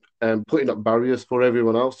being putting up barriers for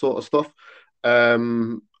everyone else sort of stuff.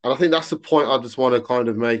 And I think that's the point I just want to kind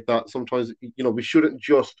of make, that sometimes, we shouldn't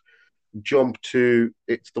just jump to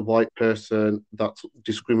it's the white person that's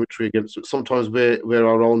discriminatory against it. Sometimes we're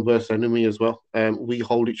our own worst enemy as well. We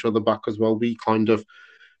hold each other back as well. We kind of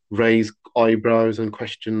raise eyebrows and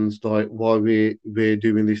questions like why we're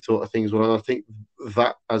doing these sort of things. Well, and I think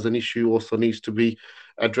that as an issue also needs to be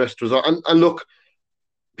addressed as well. And look,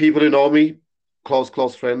 people who know me,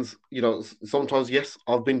 close friends, sometimes yes,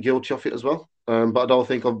 I've been guilty of it as well. But I don't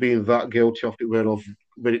think I've been that guilty of it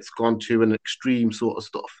where it's gone to an extreme sort of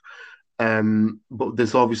stuff. But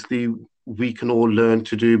there's obviously we can all learn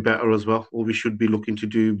to do better as well, or we should be looking to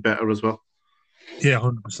do better as well. Yeah,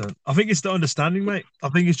 100%. I think it's the understanding, mate. I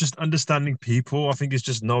think it's just understanding people. I think it's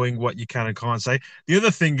just knowing what you can and can't say. The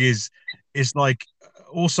other thing is like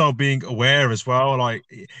also being aware as well. Like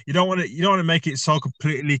you don't want to make it so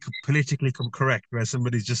completely politically correct where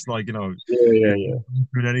somebody's just like Yeah, yeah, yeah.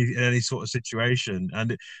 in any sort of situation.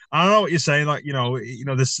 And I don't know what you're saying. Like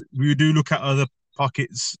this we do look at other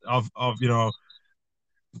pockets of of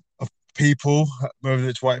people, whether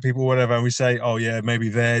it's white people, whatever, and we say, oh yeah, maybe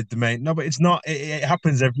they're the main. No, but it's not. It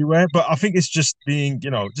happens everywhere. But I think it's just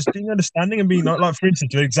just being understanding and being like, for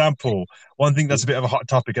instance, for example, one thing that's a bit of a hot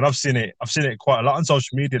topic, and I've seen it quite a lot on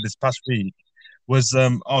social media this past week, was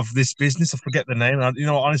of this business. I forget the name. And,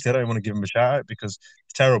 honestly, I don't even want to give them a shout out because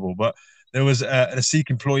it's terrible. But there was a Sikh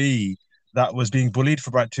employee that was being bullied for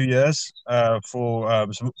about 2 years for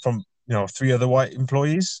from three other white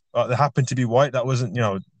employees. They happened to be white. That wasn't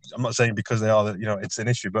I'm not saying because they are, it's an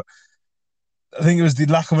issue, but I think it was the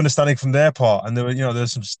lack of understanding from their part. And there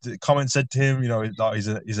was some comments said to him, like he's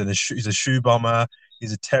a shoe bomber,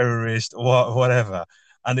 he's a terrorist, or whatever.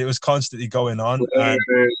 And it was constantly going on. And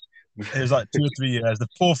it was like 2 or 3 years. The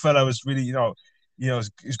poor fellow was really,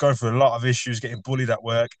 he's going through a lot of issues, getting bullied at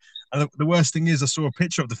work. And the worst thing is, I saw a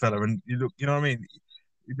picture of the fella, and you look, you know what I mean.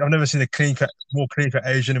 I've never seen a more clean cut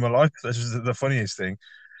Asian in my life. That's just the funniest thing.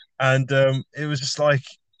 And it was just like,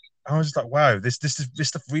 I was just like, wow, this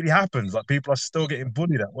stuff really happens. Like people are still getting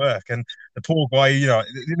bullied at work, and the poor guy,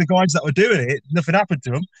 the guys that were doing it, nothing happened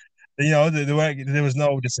to him. There was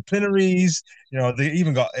no disciplinaries. They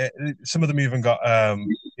even got some of them even got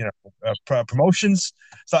promotions.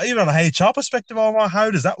 So even on a HR perspective,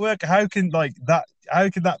 how does that work? How can like that? How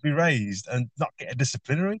can that be raised and not get a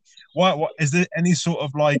disciplinary? What is there any sort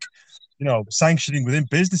of like sanctioning within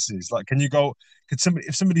businesses? Like, can you go? If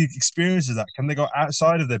somebody experiences that, can they go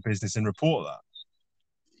outside of their business and report that?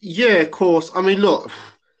 Yeah, of course. I mean, look,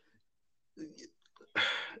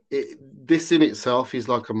 this in itself is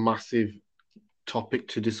like a massive topic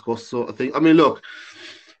to discuss, sort of thing. I mean, look,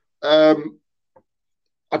 um,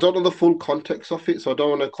 I don't know the full context of it, so I don't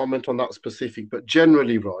want to comment on that specific. But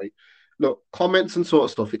generally, right, look, comments and sort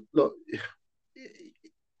of stuff.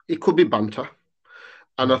 It could be banter.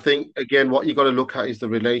 And I Yeah, think again, what you got to look at is the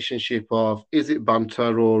relationship of, is it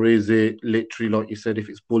banter or is it literally, like you said, if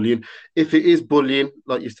it's bullying. If it is bullying,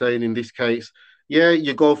 like you're saying in this case, yeah,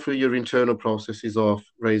 you go through your internal processes of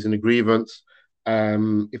raising a grievance.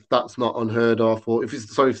 If that's not unheard of, or if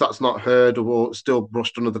that's not heard or still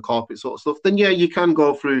brushed under the carpet sort of stuff, then yeah, you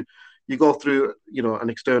go through, an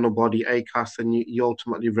external body, ACAS, and you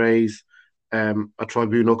ultimately raise a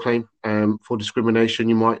tribunal claim for discrimination.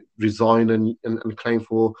 You might resign and claim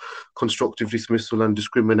for constructive dismissal and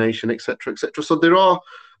discrimination, etc., etc. So there are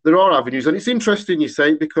there are avenues, and it's interesting you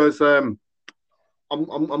say because I'm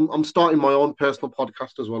starting my own personal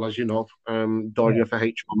podcast as well, as you know, Yeah. Diary of a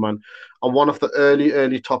H1 Man. And one of the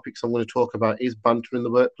early topics I'm going to talk about is banter in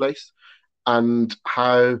the workplace and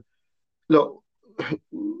how, look,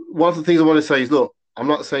 one of the things I want to say is, look, I'm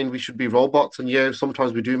not saying we should be robots, and yeah,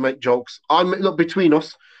 sometimes we do make jokes. Look, between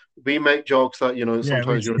us, we make jokes that Yeah,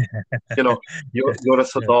 sometimes you know you're a yeah,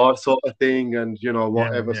 Sadar sort of thing, and yeah,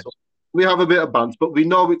 whatever. yeah. So we have a bit of banter, but we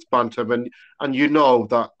know it's banter, and you know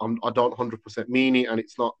that I don't 100% mean it, and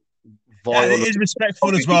it's not Yeah, vile it enough is to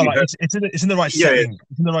respectful as well. obviously Like hurt. it's in the right Yeah, setting,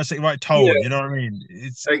 it's in the right setting, right yeah, tone. You know what I mean?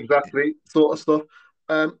 It's exactly, sort of stuff.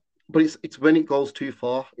 But it's when it goes too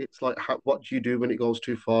far. It's like what do you do when it goes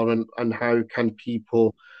too far, and how can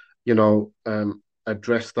people,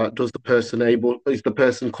 address that? Is the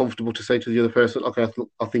person comfortable to say to the other person, okay,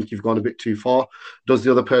 I think you've gone a bit too far? Does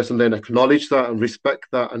the other person then acknowledge that and respect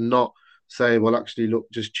that and not say, well, actually, look,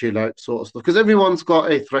 just chill out, sort of stuff? Because everyone's got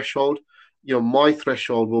a threshold. My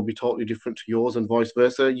threshold will be totally different to yours, and vice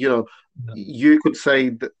versa. You could say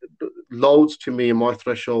that loads to me, and my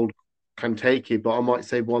threshold can take it, but I might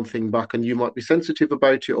say one thing back, and you might be sensitive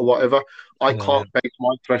about it or whatever. I yeah, yeah. can't base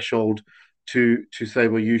my threshold to say,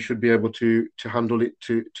 well, you should be able to handle it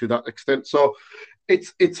to that extent. So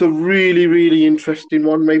it's a really really interesting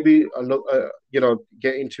one. Maybe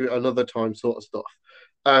get into it another time, sort of stuff.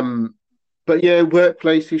 Um, but yeah,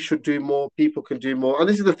 workplaces should do more. People can do more, and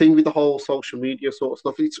this is the thing with the whole social media sort of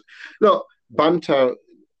stuff. It's look banter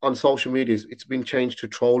on social media. It's been changed to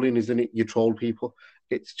trolling, isn't it? You troll people.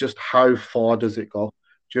 It's just how far does it go?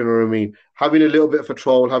 Do you know what I mean? Having a little bit of a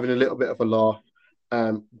troll, having a little bit of a laugh,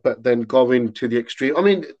 but then going to the extreme. I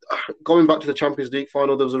mean, going back to the Champions League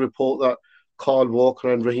final, there was a report that Carl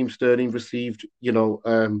Walker and Raheem Sterling received,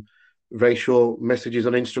 racial messages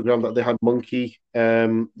on Instagram that they had monkey,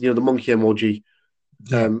 the monkey emoji,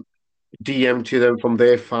 Yeah. um, DM to them from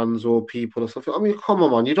their fans or people or something. I mean, come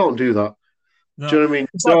on, man, you don't do that. Do No, you know what I mean?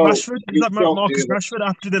 it's like No, Rashford. It's you like don't Marcus do that. Rashford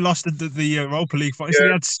after they lost the Europa League fight. He said he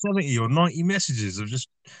Yeah, had 70 or 90 messages of just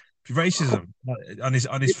racism on his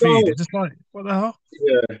you feed. don't. It's just like what the hell?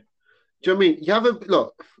 Yeah. Do you know what I mean? You have a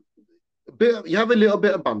look. You have a little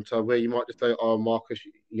bit of banter where you might just say, "Oh, Marcus,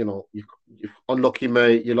 you unlucky,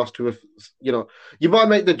 mate. You lost to a, you know." You might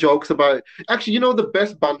make the jokes about. Actually, the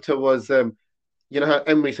best banter was, how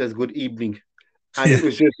Emery says "good evening," and it Yeah,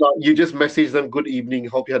 was just like you just message them "good evening,"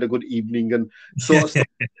 hope you had a good evening, and yeah, sort of yeah. stuff.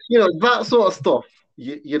 That sort of stuff.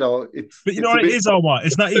 It's But you know it's a what it bit is, Omar?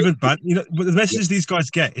 It's not even ban. But the messages these guys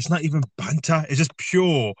get, it's not even banter. It's just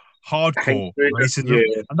pure hardcore hatred. racism,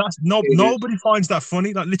 Yeah, and that's it nobody finds that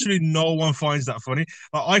funny. Like literally, no one finds that funny.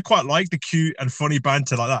 Like I quite like the cute and funny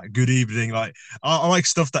banter like that. Good evening. Like I like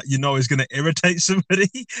stuff that is going to irritate somebody.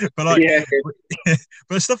 But like, is. Yeah,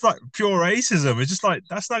 but stuff like pure racism, it's just like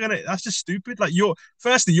that's not gonna. That's just stupid. Like you're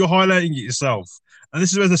highlighting it yourself. And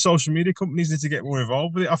this is where the social media companies need to get more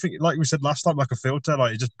involved with it. I think, like we said last time, like a filter,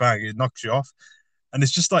 like it just bang, it knocks you off. And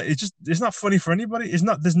it's just like it's not funny for anybody. It's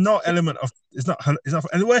not. There's no element of it's not. It's not.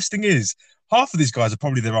 And the worst thing is, half of these guys are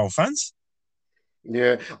probably their own fans.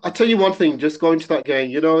 yeah. I'll tell you one thing. Just going to that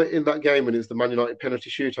game. In that game when it's the Man United penalty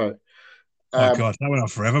shootout. Oh Um, god, that went on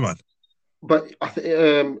forever, man. but I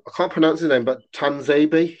can't pronounce his name, but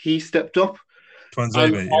Tanzebe, he stepped up,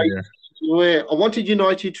 and Twanzebe, yeah, I yeah, swear I wanted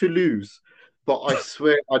United to lose, but I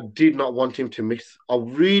swear I did not want him to miss. I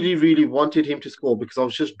really, really wanted him to score because I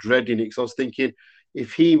was just dreading it. Because I was thinking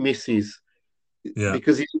if he misses, yeah,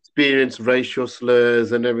 because he's experienced racial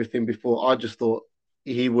slurs and everything before, I just thought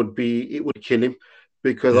it would kill him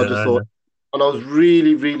because I just yeah, yeah. thought, and I was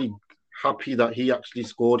really, really happy that he actually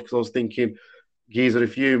scored because I was thinking Geezer,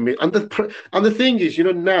 if you miss, and the thing is,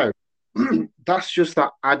 now that's just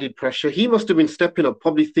that added pressure. He must have been stepping up,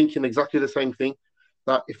 probably thinking exactly the same thing.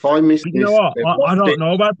 That if I miss But you know this, what? they've I lost don't it.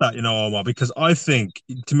 know about that, Omar, because I think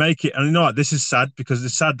to make it, and you know what, this is sad because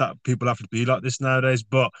it's sad that people have to be like this nowadays.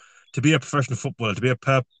 But to be a professional footballer, to be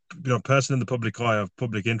person in the public eye of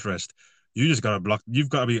public interest, you just got to block. You've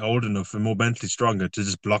got to be old enough and more mentally stronger to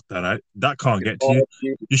just block that out. That can't It's get to you.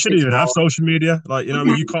 hard. You shouldn't It's even have hard. social media. Like I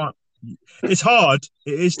mean, you can't. It's hard.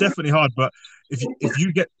 It is definitely hard. But if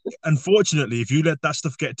you get, unfortunately, if you let that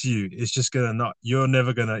stuff get to you, it's just gonna not. You're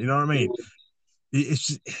never gonna. You know what I mean?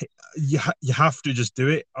 It's you have to just do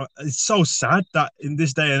it. It's so sad that in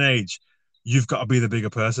this day and age, you've got to be the bigger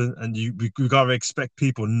person, and we got to expect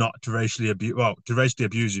people not to racially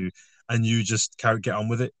abuse you, and you just get on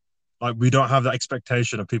with it. Like we don't have that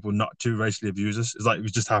expectation of people not to racially abuse us. It's like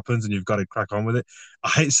it just happens, and you've got to crack on with it. I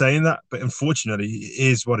hate saying that, but unfortunately, it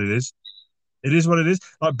is what it is. It is what it is.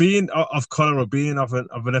 Like being of color or being of an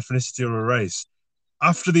ethnicity or a race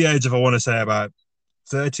after the age of I want to say about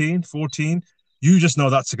 13, 14, you just know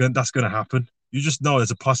that's gonna happen. You just know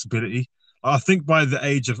there's a possibility. I think by the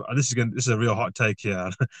age of this is a real hot take here.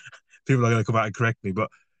 People are gonna come out and correct me, but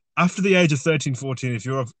after the age of 13, 14, if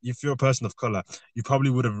you're a person of color, you probably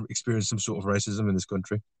would have experienced some sort of racism in this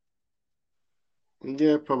country.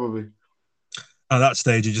 Yeah, probably. At that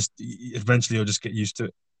stage, eventually you'll just get used to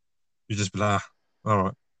it. You just be like, ah, all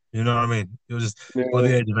right. You know what I mean? You'll just by Yeah.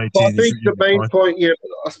 the age of But I 18, think you'll the be main fine. point, yeah,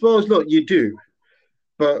 I suppose, look, you do,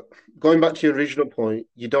 but going back to your original point,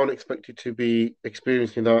 you don't expect it to be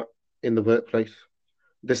experiencing that in the workplace.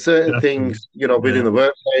 There's certain Definitely. things, you know, within Yeah. the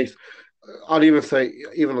workplace. I'd even say,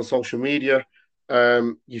 even on social media,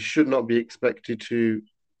 you should not be expected to,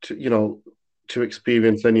 to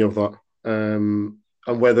experience any of that. And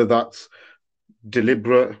whether that's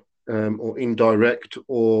deliberate or indirect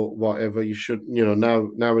or whatever, you should,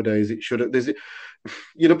 nowadays it should.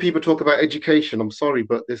 People talk about education. I'm sorry,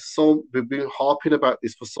 but we've been harping about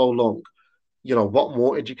this for so long. What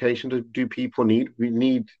more education do people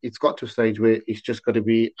need? It's got to a stage where it's just got to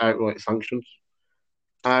be outright sanctions,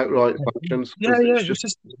 Yeah, because yeah. it's It's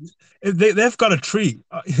just, just they've got a treat.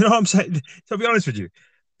 You know what I'm saying? To be honest with you,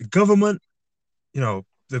 the government,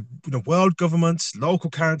 the world governments,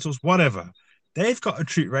 local councils, whatever, they've got to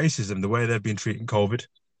treat racism the way they've been treating COVID.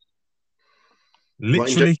 what,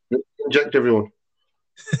 inject, Literally, inject everyone.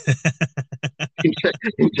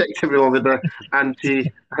 Inject everyone with the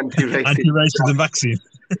anti-racist. anti-racism vaccine.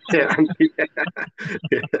 Yeah,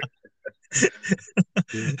 yeah.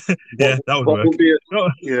 Yeah, that would What work. would be a, No,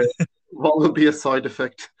 yeah, what would be a side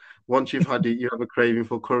effect once you've had it? You have a craving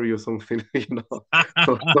for curry or something, or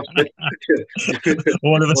something.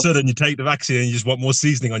 all of a sudden, you take the vaccine and you just want more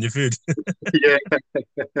seasoning on your food. Yeah,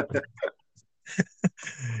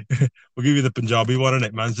 We'll give you the Punjabi one, and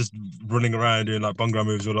it man's just running around doing like Bhangra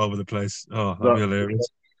moves all over the place. Oh, that'd be that, hilarious.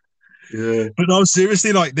 yeah, But no,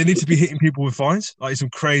 seriously, like they need to be hitting people with fines, like some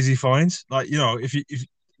crazy fines. Like, if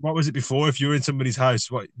what was it before? If you were in somebody's house,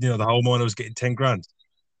 the homeowner was getting 10 grand.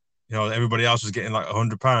 Everybody else was getting like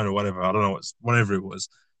 £100 or whatever. I don't know whatever it was.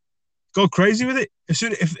 Go crazy with it. As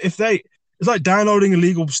soon if they, it's like downloading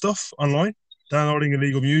illegal stuff online, downloading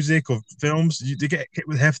illegal music or films. They get hit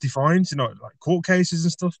with hefty fines. Like court cases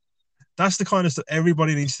and stuff. That's the kind of stuff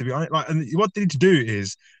everybody needs to be on it. Like, and what they need to do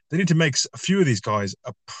is they need to make a few of these guys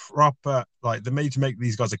a proper, like, they need to make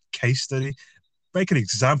these guys a case study, make an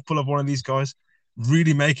example of one of these guys,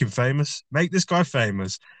 really make him famous, make this guy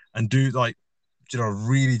famous, and do like,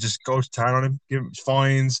 really just go to town on him, give him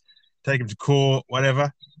fines, take him to court,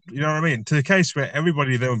 whatever. You know what I mean? To the case where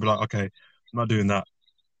everybody then would be like, okay, I'm not doing that.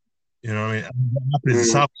 You know what I mean? And what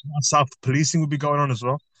happens? mm, South policing would be going on as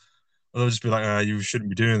well. They'll just be like, you shouldn't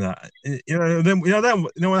be doing that. Then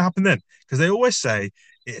what happened then? Because they always say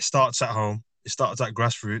it starts at home, it starts at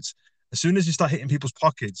grassroots. As soon as you start hitting people's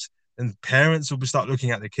pockets, then parents will be start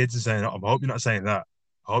looking at their kids and saying, I hope you're not saying that.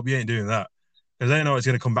 I hope you ain't doing that. Because they know it's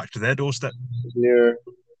going to come back to their doorstep. yeah,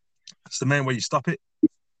 That's the main way you stop it.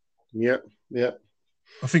 yeah, yeah.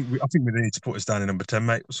 I think we need to put us down in number 10,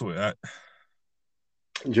 mate. We'll sort it out.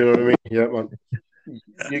 Do you know what I mean? Yeah, man.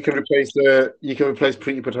 You can replace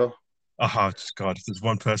Preeti Patel. Oh, God, if there's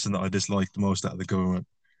one person that I dislike the most out of the government,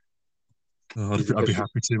 Is it I'd be because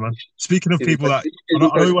happy to, man. Speaking of is it people that, is I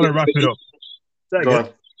know we want to it wrap it because up. Say go again.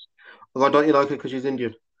 on. Why don't you like her because she's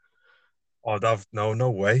Indian? Oh,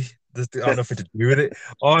 no way. There's got nothing to do with it.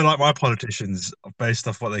 I like my politicians based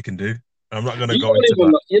off what they can do. I'm not going to You go don't into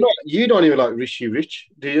even that. you don't even like Rishi Rich,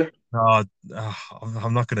 do you? No,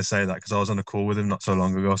 I'm not going to say that because I was on a call with him not so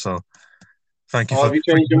long ago. So thank you Oh, for have you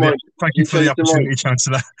changed your mind? thank you You for the changed your mind. opportunity,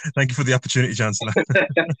 Chancellor. Thank you for the opportunity, Chancellor.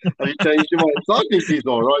 Have you changed your mind? So I think he's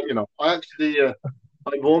all right. I actually I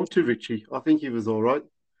warmed to Richie. I think he was all right.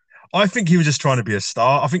 I think he was just trying to be a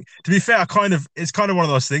star. I think, to be fair, it's kind of one of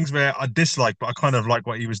those things where I dislike, but I kind of like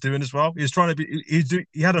what he was doing as well. He was trying to be,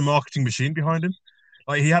 he had a marketing machine behind him.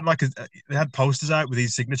 Like he had they had posters out with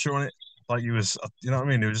his signature on it. Like he was, you know what I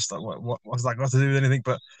mean? It was just like, what's that got to do with anything?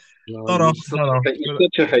 But No, no, no, no, no. you're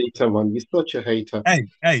such a hater, man. You're such a hater. Hey,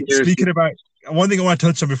 Seriously. speaking about one thing I want to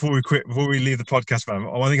touch on before we quit, before we leave the podcast, man.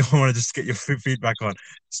 One thing I want to just get your feedback on.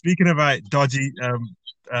 Speaking about dodgy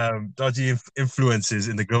influences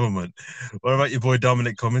in the government. What about your boy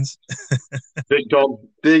Dominic Cummings? Big dumb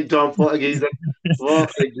Portuguese.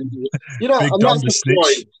 What a geezer. Big I'm Dom not the snitch.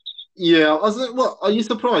 surprised. Yeah, I was like, what? Are you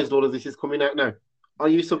surprised all of this is coming out now? Are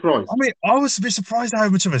you I surprised? mean, I was a bit surprised how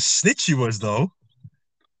much of a snitch he was, though.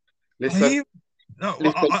 Listen, He, no,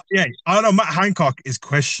 listen. yeah, I don't know. Matt Hancock is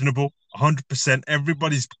questionable, 100%.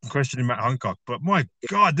 Everybody's questioning Matt Hancock, but my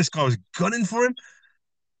God, this guy was gunning for him.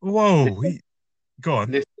 Whoa, Listen, go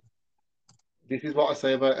on. listen. This is what I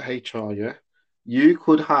say about HR, yeah? You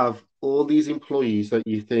could have all these employees that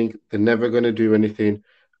you think they're never going to do anything.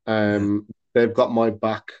 Yeah, They've got my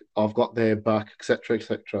back, I've got their back, etc.,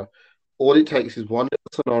 etc. All it takes is one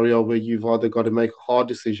little scenario where you've either got to make a hard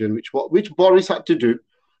decision, which Boris had to do,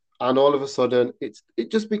 and all of a sudden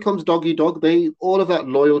it just becomes doggy dog. They all of that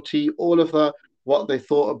loyalty, all of that what they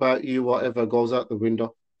thought about you, whatever goes out the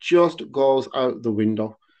window, just goes out the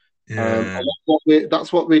window. yeah. And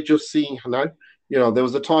that's what we're just seeing now. There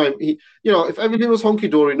was a time if everything was hunky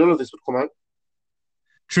dory, none of this would come out.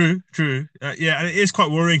 True, true. Yeah, and it is quite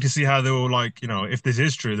worrying to see how they all like, if this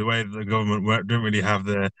is true, the way that the government don't really have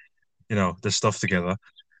their stuff together.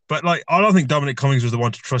 But like, I don't think Dominic Cummings was the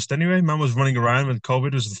one to trust anyway. Man was running around when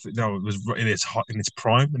COVID was in its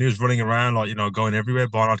prime, and he was running around like going everywhere,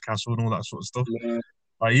 Barnard Castle and all that sort of stuff. Yeah,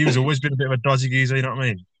 Like he was always been a bit of a dodgy geezer, you know what I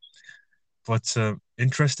mean? But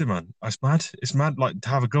interesting, man. It's mad. It's mad, like to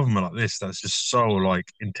have a government like this that's just so like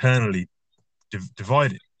internally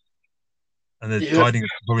divided, and they're yeah. guiding us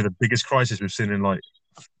through probably the biggest crisis we've seen in like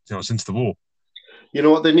since the war. You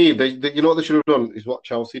know what they need? You know what they should have done is what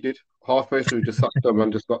Chelsea did. Halfway through, just sacked them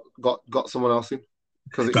and just got someone else in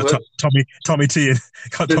because it Got worked. Tommy T in.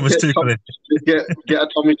 Got Just Thomas get Tuchel in. get a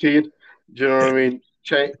Tommy T in. Do you know what I mean?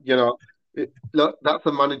 Look, that's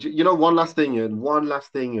the manager. One last thing here. One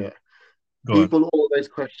last thing here. Go on. People always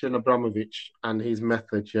question Abramovich and his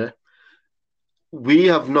methods. Yeah, we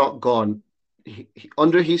have not gone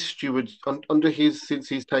under his since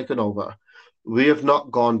he's taken over. We have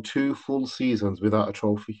not gone 2 full seasons without a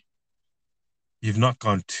trophy. You've not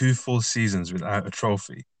gone 2 full seasons without a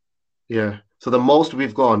trophy. Yeah. So the most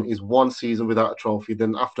we've gone is 1 season without a trophy.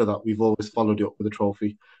 Then after that, we've always followed it up with a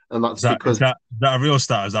trophy, and that's Is that is because that is that a real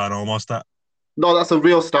stat? Is that an almost stat? no, that's a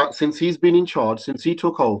real stat. Since he's been in charge, since he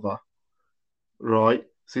took over, right?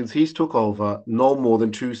 Since he's took over, no more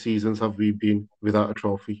than 2 seasons have we been without a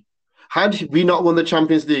trophy. Had we not won the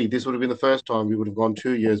Champions League, this would have been the first time we would have gone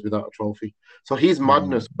 2 years without a trophy. So his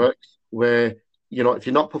madness Mm. works where, if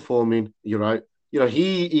you're not performing, you're out.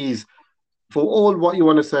 He is, for all what you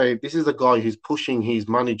want to say, this is a guy who's pushing his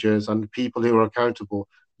managers and people who are accountable.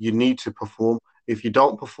 You need to perform. If you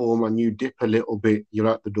don't perform and you dip a little bit, you're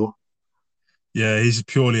out the door. Yeah, he's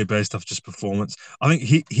purely based off just performance. I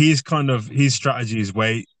think he's kind of his strategy is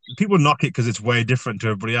way people knock it because it's way different to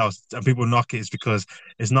everybody else, and people knock it is because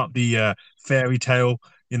it's not the fairy tale,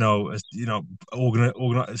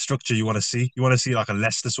 structure you want to see. You want to see like a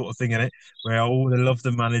Leicester sort of thing in it, where they love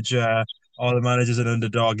the manager. Oh, the manager's an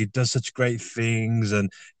underdog. He does such great things, and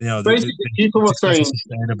the Basically, people were success is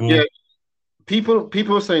saying, yeah, sustainable.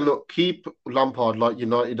 people were saying, look, keep Lampard like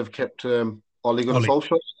United have kept Ole Gunnar Ollie,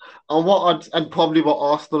 Solskjaer, and probably what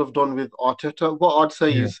Arsenal have done with Arteta. What I'd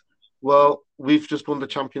say yeah. is, well, we've just won the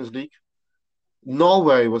Champions League. No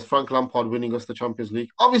way was Frank Lampard winning us the Champions League.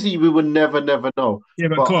 Obviously, we would never know. Yeah,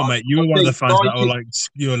 but But come on, mate. You I were one of the think fans that were 90, like,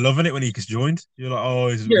 you were loving it when he joined. You're like, oh,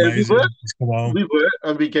 he's yeah, amazing. He's come home.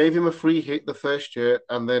 and we gave him a free hit the first year,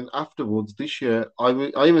 and then afterwards, this year, I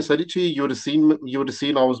even said it to you. You would have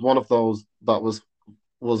seen I was one of those that was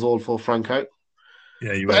all for Frank out.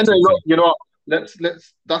 Yeah, you But were anyway, to be fair. look,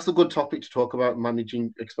 let's that's a good topic to talk about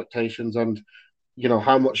managing expectations and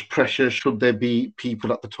how much pressure should there be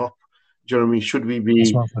people at the top. Do you know what I mean? Should we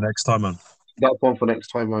That's be one for next time, man. that one for next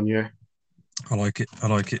time on? Yeah. I like it. I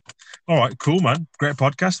like it. All right, cool, man. Great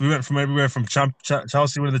podcast. We went from everywhere from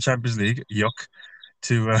Chelsea winning the Champions League, yuck,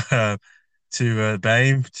 to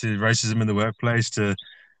BAME, to racism in the workplace, to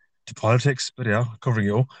politics. But yeah, covering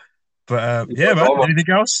it all. But yeah, man.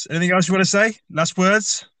 Anything else? Anything else you want to say? Last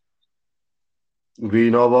words?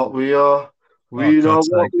 We know what we are. Oh, We know God's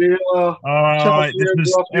what sake. we are. All right, this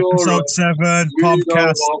Champions was of Europe. episode 7 We know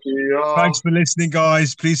podcast. what we are. Thanks for listening,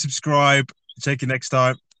 guys. Please subscribe. Check you next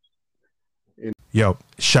time. Yo,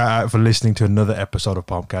 shout out for listening to another episode of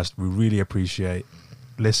Pomcast. We really appreciate.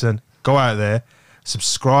 Listen, go out there,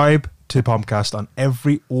 subscribe to Pomcast on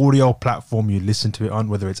every audio platform you listen to it on,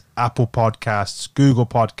 whether it's Apple Podcasts, Google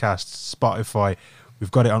Podcasts, Spotify.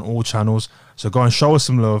 We've got it on all channels. So go and show us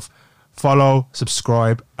some love. Follow,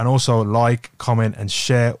 subscribe, and also like, comment, and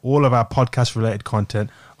share all of our podcast-related content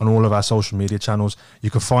on all of our social media channels. You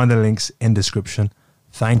can find the links in description.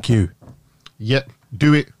 Thank you. Yep,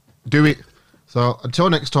 do it. Do it. So until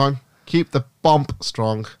next time, keep the bump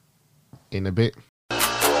strong. In a bit.